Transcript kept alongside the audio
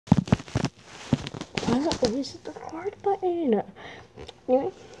Why am I always at the hard button?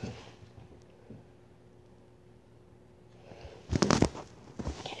 Anyway.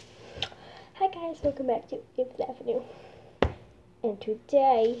 Okay. Hi guys, welcome back to Fifth Avenue. And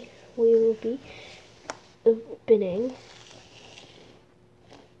today we will be opening.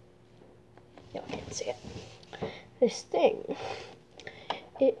 No, I can't see it. This thing.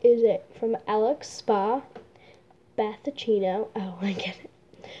 It is from Alex Spa Bathachino. Oh, I get it.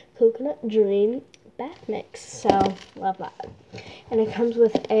 Coconut Dream bath mix. So love that. And it comes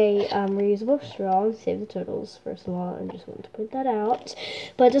with a reusable straw. Save the turtles. First of all, I just wanted to point that out.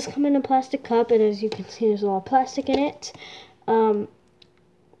 But it does come in a plastic cup, and as you can see, there's a lot of plastic in it.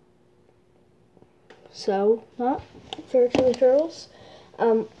 So not fair to the turtles.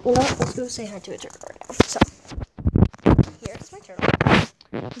 Let's go say hi to a turtle right now. So here's my turtle.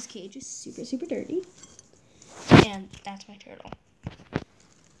 His cage is super, super dirty. And that's my turtle.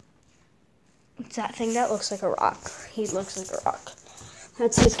 It's that thing that looks like a rock. He looks like a rock.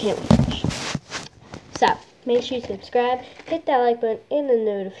 That's his camouflage. So, make sure you subscribe, hit that like button, and the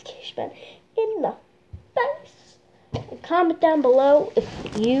notification button in the face. And comment down below if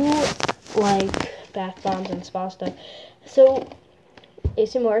you like bath bombs and spa stuff. So,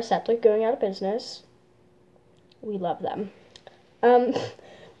 ASMR is sadly going out of business. We love them.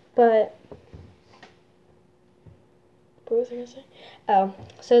 But what was I gonna say? Oh,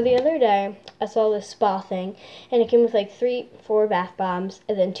 so the other day I saw this spa thing, and it came with like 3-4 bath bombs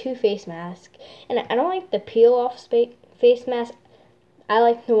and then 2 face masks. And I don't like the peel off face mask. I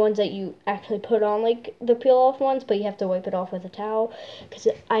like the ones that you actually put on, like the peel off ones, but you have to wipe it off with a towel. Because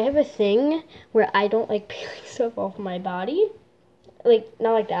I have a thing where I don't like peeling stuff off my body. Like,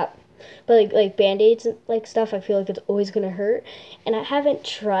 not like that, but like band-aids and like stuff, I feel like it's always gonna hurt. And I haven't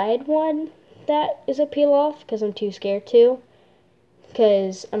tried one that is a peel off because I'm too scared to,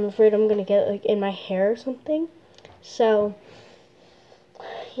 because I'm afraid I'm gonna get like in my hair or something. So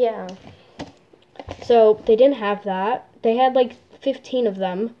yeah, so they didn't have that. They had like 15 of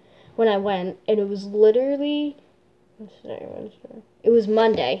them when I went, and it was literally it was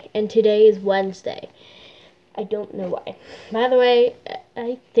Monday, and today is Wednesday. I don't know why. By the way,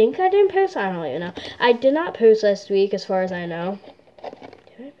 I think I didn't post. I don't even know. I did not post last week, as far as I know.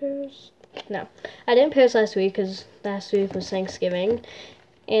 Did I post? No. I didn't post last week, because last week was Thanksgiving.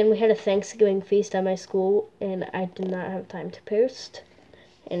 And we had a Thanksgiving feast at my school, and I did not have time to post.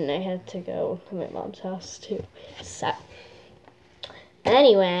 And I had to go to my mom's house, too. So,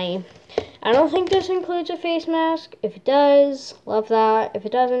 anyway, I don't think this includes a face mask. If it does, love that. If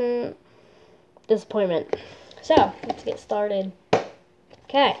it doesn't, disappointment. So, let's get started.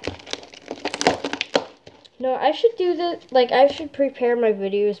 Okay. No, I should do this, like, I should prepare my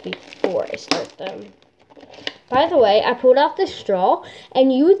videos before I start them. By the way, I pulled out the straw,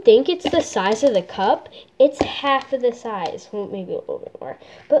 and you would think it's the size of the cup. It's half of the size. Well, maybe a little bit more.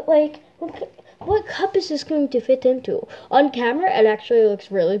 But, like, what cup is this going to fit into? On camera, it actually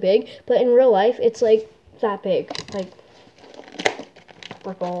looks really big, but in real life, it's, like, that big.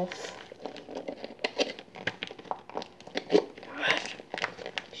 Like balls.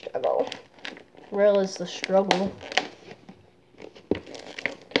 Struggle. Real is the struggle.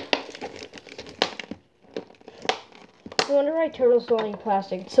 I wonder why turtles don't like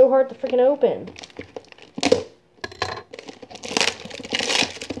plastic. It's so hard to freaking open.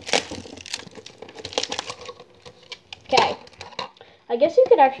 Okay. I guess you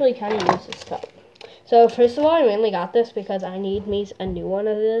could actually kind of use this cup. So, first of all, I mainly got this because I need me a new one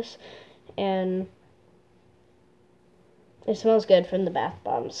of this. And it smells good from the bath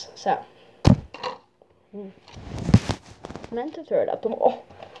bombs. So, I meant to throw it up the wall.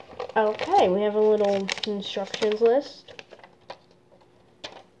 Okay, we have a little instructions list.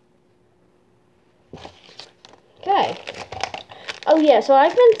 Okay. Oh yeah, so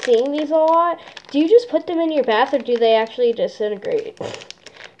I've been seeing these a lot. Do you just put them in your bath, or do they actually disintegrate?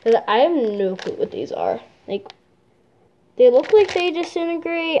 Because I have no clue what these are. Like, they look like they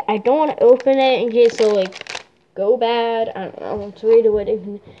disintegrate. I don't want to open it in case they'll, like, go bad. I don't know. Let's read what it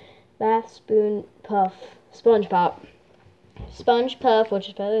can. Bath, spoon, puff, sponge pop. Sponge puff, which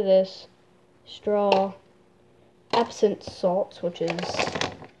is better this. Straw. Epsom salts, which is...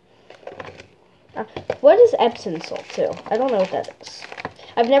 what is Epsom salt, too? I don't know what that is.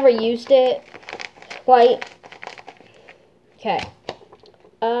 I've never used it. White. Okay.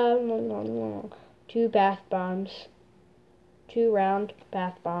 2 bath bombs. 2 round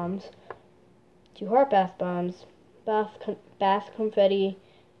bath bombs. 2 heart bath bombs. Bath confetti.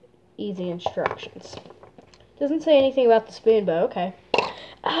 Easy instructions. Doesn't say anything about the spoon, but okay.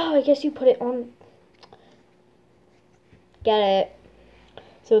 Oh, I guess you put it on. Get it.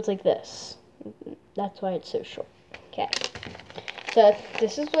 So it's like this. That's why it's so short. Okay. So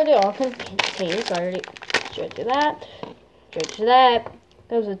this is what it all contains. I already showed you that. Showed you that.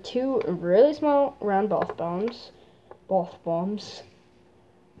 Those are 2 really small round bath bombs. Bath bombs.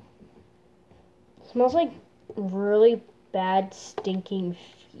 Smells like really bad stinking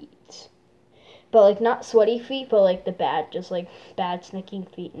feet. But like not sweaty feet, but like the bad, just like bad stinking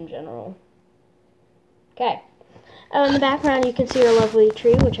feet in general. Okay. In the background you can see our lovely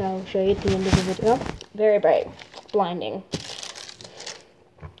tree, which I'll show you at the end of the video. Very bright. Blinding.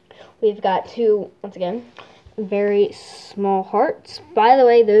 We've got 2, once again, very small hearts. By the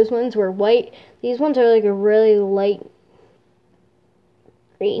way, those ones were white. These ones are like a really light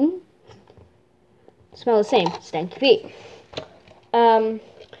green. Smell the same. Stanky feet.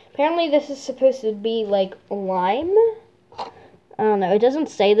 Apparently this is supposed to be like lime. I don't know. It doesn't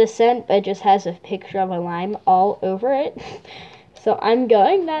say the scent, but it just has a picture of a lime all over it. So I'm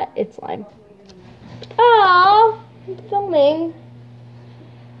going that it's lime. Oh, I'm filming.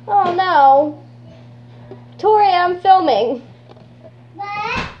 Oh no. Victoria, I'm filming.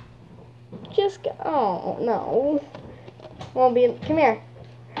 What? Just go. Oh no. Won't be in, come here.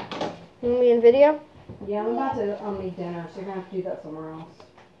 You want to be in video? Yeah, I'm about to make dinner, so you're going to have to do that somewhere else.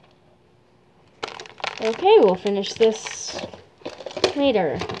 Okay, we'll finish this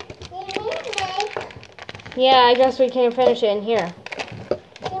later. Yeah, I guess we can finish it in here.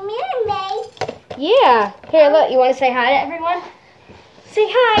 Yeah. Here, look, you want to say hi to everyone? Say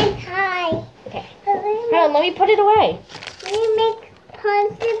hi. Hi. Okay. Hold on, let me put it away. We make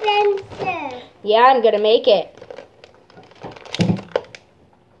consequences. Yeah, I'm going to make it.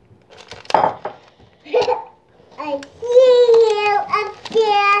 I see you up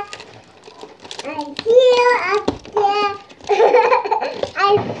there. I see you up there.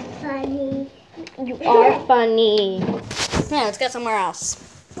 I'm funny. You are funny. Yeah, let's get somewhere else.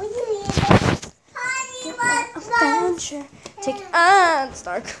 What do you mean? Honey, what's Adventure. Take it's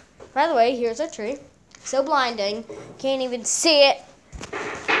dark. By the way, here's a tree. So blinding. Can't even see it.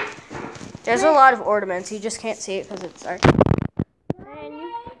 There's a lot of ornaments. You just can't see it because it's dark. And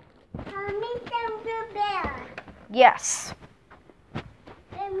you... Yes.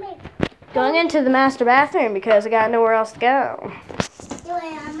 Going into the master bathroom because I got nowhere else to go.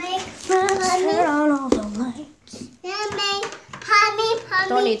 Turn on all the lights.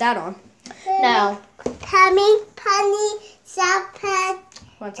 Don't need that on. Now.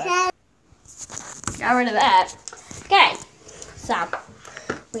 One sec. Got rid of that. Okay. So,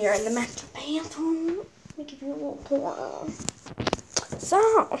 we are in the master bathroom. Let me give you a little pour. So,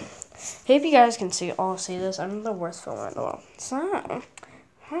 hope you guys can see this. I'm the worst filmer in the world. So,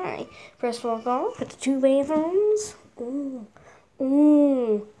 hi. First of all, put the 2 bathrooms. Ooh.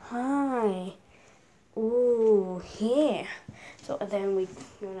 Ooh. Hi. Ooh. Yeah. So, then we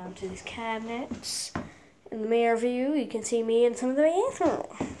go down to these cabinets. In the mirror view, you can see me in some of the bathroom.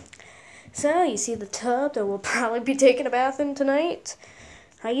 So, you see the tub that we'll probably be taking a bath in tonight.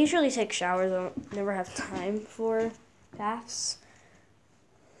 I usually take showers. I never have time for baths.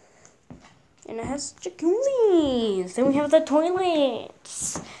 And it has jacuzzis. Then we have the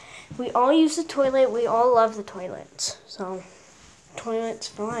toilets. We all use the toilet. We all love the toilet. So, toilets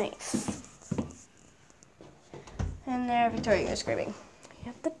for life. And there, Victoria is screaming. We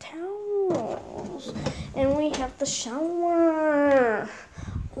have the towels. And we have the shower.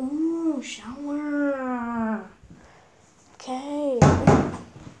 Ooh, shower. Okay.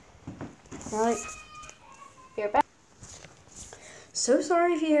 Alright. You're back. So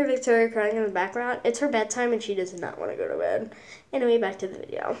sorry if you hear Victoria crying in the background. It's her bedtime and she does not want to go to bed. Anyway, back to the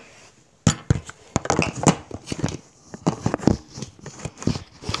video.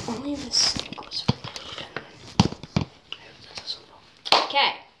 Only this stick was really good.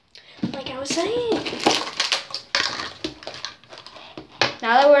 Okay. Like I was saying.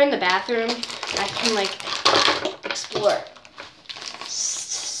 Now that we're in the bathroom, I can like explore.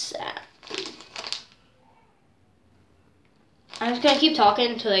 I'm just gonna keep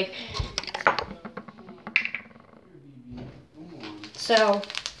talking to like. So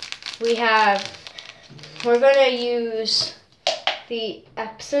we're gonna use the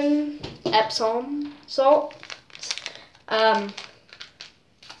Epsom salt.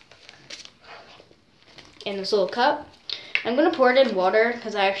 In this little cup. I'm gonna pour it in water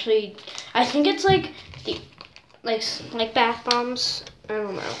because I think it's like the like bath bombs. I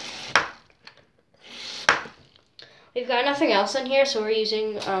don't know. We've got nothing else in here, so we're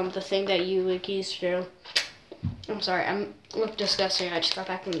using the thing that you like used to. I'm sorry, I look disgusting. I just got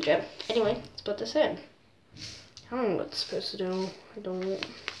back from the gym. Anyway, let's put this in. I don't know what it's supposed to do. I don't.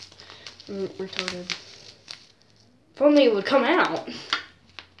 I'm retarded. If only it would come out.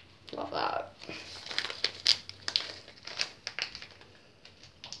 Love that.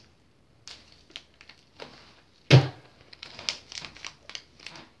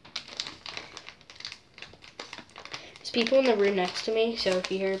 people in the room next to me, so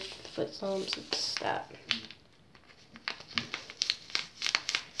if you hear footsteps, it's that.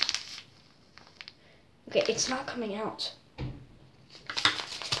 Okay, it's not coming out.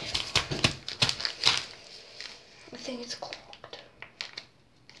 I think it's clogged.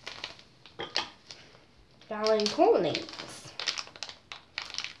 Valley colonies.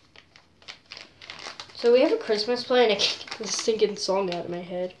 So we have a Christmas play and I can't get this stinking song out of my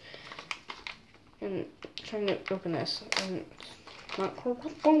head. And I'm trying to open this and it's not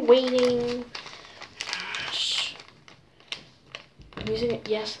cooperating. Gosh. I'm using it.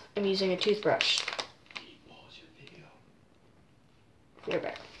 Yes, I'm using a toothbrush. We're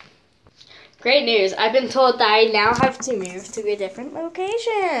back. Great news. I've been told that I now have to move to a different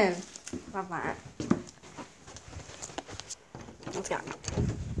location. Love that. Let's go.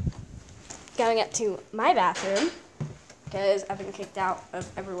 Gotta get to my bathroom because I've been kicked out of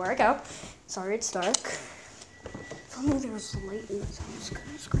everywhere I go. Sorry it's dark. If only there was light in this house.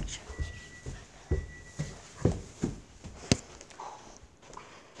 Goodness gracious.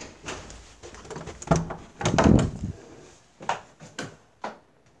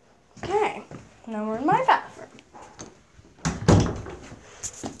 Okay, now we're in my bathroom.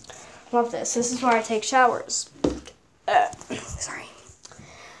 Love this. This is where I take showers. Sorry.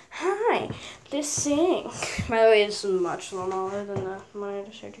 Hi. This sink. By the way, this is much smaller than the one I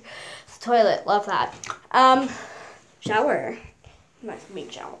just showed you. The toilet. Love that. Shower. Nice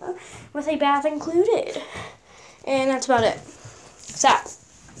big shower with a bath included. And that's about it. So.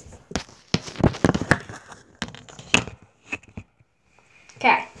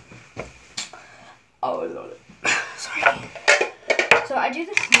 Okay. Oh, I love it. Sorry. So I do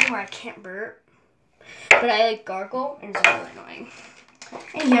this thing where I can't burp, but I like gargle, and it's really annoying.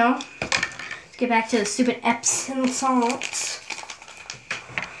 Anyhow, let's get back to the stupid Epsom salts.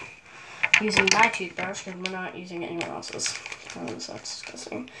 Using my toothbrush because we're not using anyone else's. Oh, that's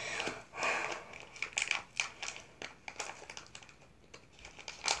disgusting.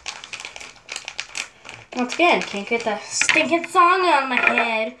 Once again, can't get the stinking song out of my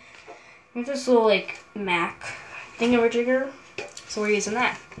head. There's this little like Mac thingamajigger, so we're using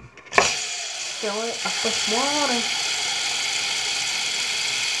that. Fill it up with water.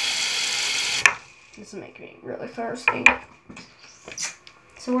 This is making me really thirsty.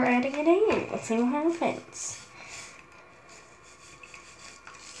 So we're adding it in. Let's see what happens.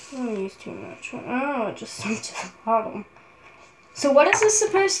 I don't use too much. Oh, it just sunk to the bottom. So what is this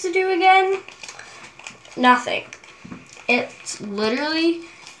supposed to do again? Nothing. It's literally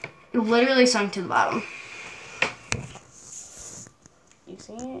sunk to the bottom. You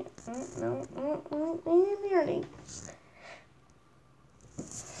see it? No, there it is.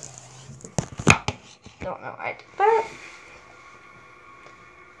 Don't know why I did that.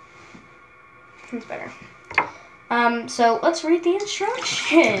 It's better. So let's read the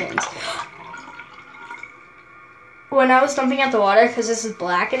instructions. When I was dumping out the water, because this is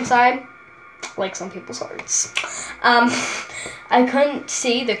black inside, like some people's hearts, I couldn't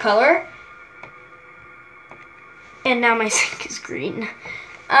see the color, and now my sink is green.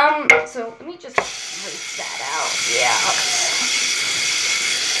 So let me just rinse that out. Yeah.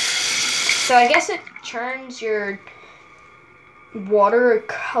 So I guess it turns your water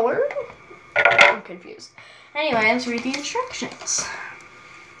color. I'm confused. Anyway, let's read the instructions.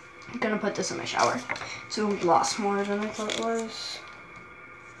 I'm gonna put this in my shower. So we lost more than I thought it was.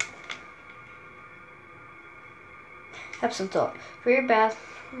 Epsom salt. For your bath,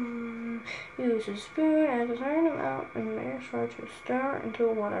 use a spoon as a certain amount and make sure to stir into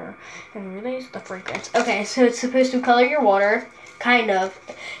water and release the fragrance. Okay, so it's supposed to color your water, kind of.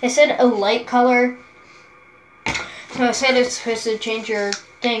 It said a light color. So it said it's supposed to change your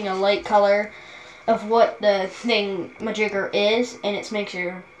thing a light color of what the thing majigger is, and it makes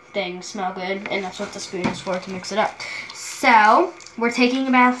your thing smell good, and that's what the spoon is for, to mix it up. So we're taking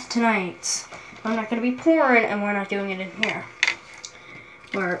a bath tonight. I'm not going to be pouring, and we're not doing it in here.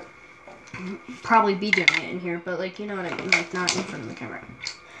 We're probably be doing it in here, but like, you know what I mean, like not in front of the camera.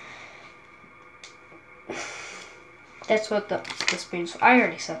 That's what the spoon's for. I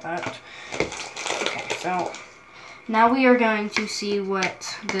already said that. Okay, so now we are going to see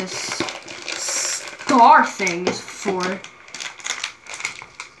what this star thing is for.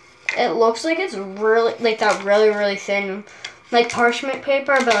 It looks like it's really, like that really thin, like parchment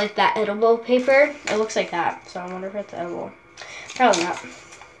paper, but like that edible paper. It looks like that. So I wonder if it's edible. Probably not.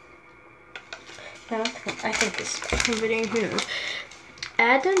 No, I think this is video. Who knows?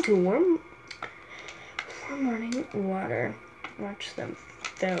 Add them to warm running water. Watch them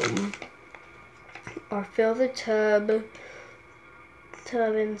foam. Or fill the tub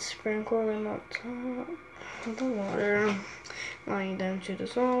and sprinkle them on top. the water, allowing them to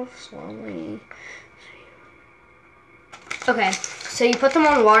dissolve slowly. Okay, so you put them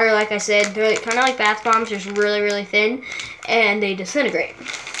on water, like I said. They're kind of like bath bombs, just really, really thin, and they disintegrate,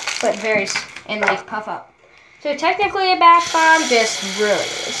 but and like puff up. So technically a bath bomb, just really, really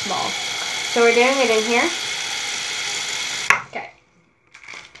small. So we're doing it in here. Okay.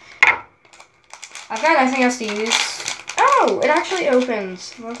 I've got nothing else to use. Oh, it actually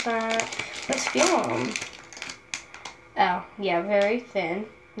opens. What's that? Let's feel them. Oh, yeah, very thin.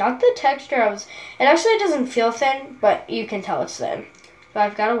 Not the texture it actually doesn't feel thin, but you can tell it's thin. So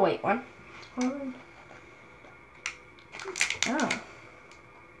I've got a white one. Oh.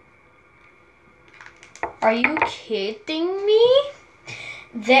 Are you kidding me?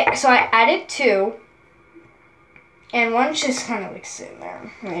 So I added 2. And one's just kind of like sitting there.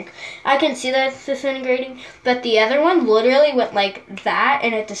 Like, I can see that it's disintegrating, but the other one literally went like that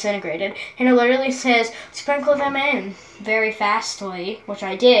and it disintegrated. And it literally says, sprinkle them in very fastly, which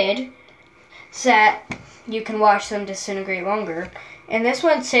I did, so that you can watch them disintegrate longer. And this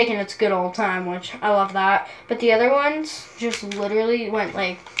one's taking its good old time, which I love that. But the other ones just literally went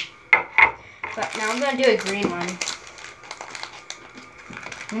like, but now I'm going to do a green one.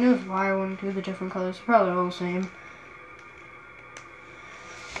 Who knows why I want to do the different colors? They're probably all the same.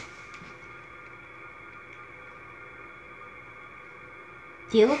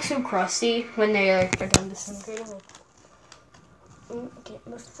 They look so crusty when they are done disintegrating. Like, get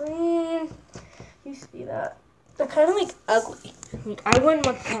the frame. You see that? They're kind of like ugly. Like, I wouldn't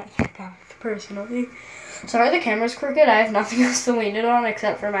want that personally. Sorry the camera's crooked. I have nothing else to lean it on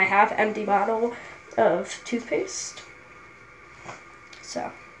except for my half-empty bottle of toothpaste.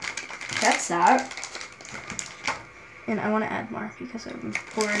 So, that's that. And I want to add more because I'm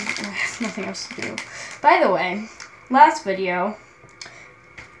bored and I have nothing else to do. By the way, last video,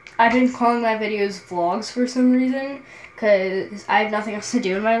 I've been calling my videos vlogs for some reason because I have nothing else to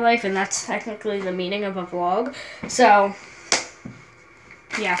do in my life, and that's technically the meaning of a vlog. So,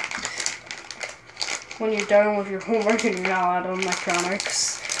 yeah. When you're done with your homework and you're not allowed on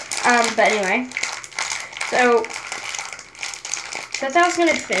electronics. But anyway, so since I was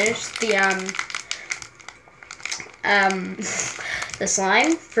gonna finish the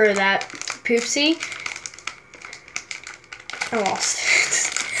slime for that poopsie, I lost it.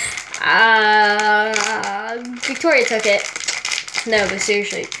 Victoria took it. No, but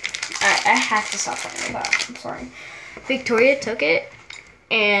seriously, I have to stop playing with that. I'm sorry. Victoria took it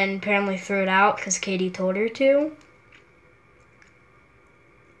and apparently threw it out because Katie told her to.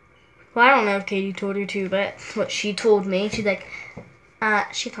 Well, I don't know if Katie told her to, but that's what she told me. She's like,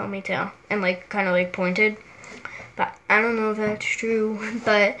 she told me to, and like kind of like pointed. But I don't know if that's true,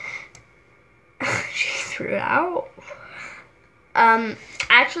 but she threw it out.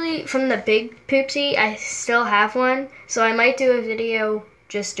 Actually, from the big poopsie, I still have one, so I might do a video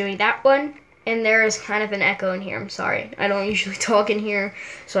just doing that one. And there is kind of an echo in here. I'm sorry. I don't usually talk in here,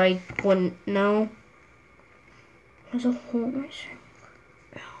 so I wouldn't know. There's a hole.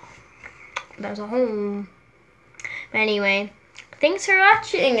 There's a hole. But anyway, thanks for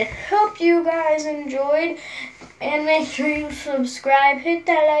watching. Hope you guys enjoyed. And make sure you subscribe, hit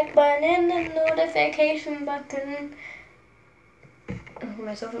that like button, and the notification button. I'll put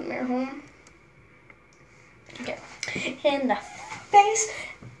myself in the mirror home. Okay. In the face.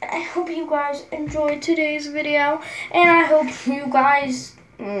 I hope you guys enjoyed today's video. And I hope you guys,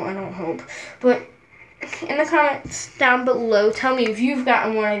 well, I don't hope, but in the comments down below, tell me if you've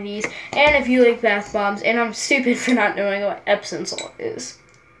gotten one of these and if you like bath bombs. And I'm stupid for not knowing what Epsom salt is.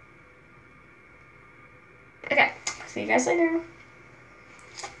 Okay. See you guys later.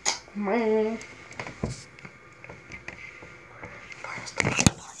 Bye.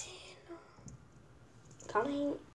 Coming.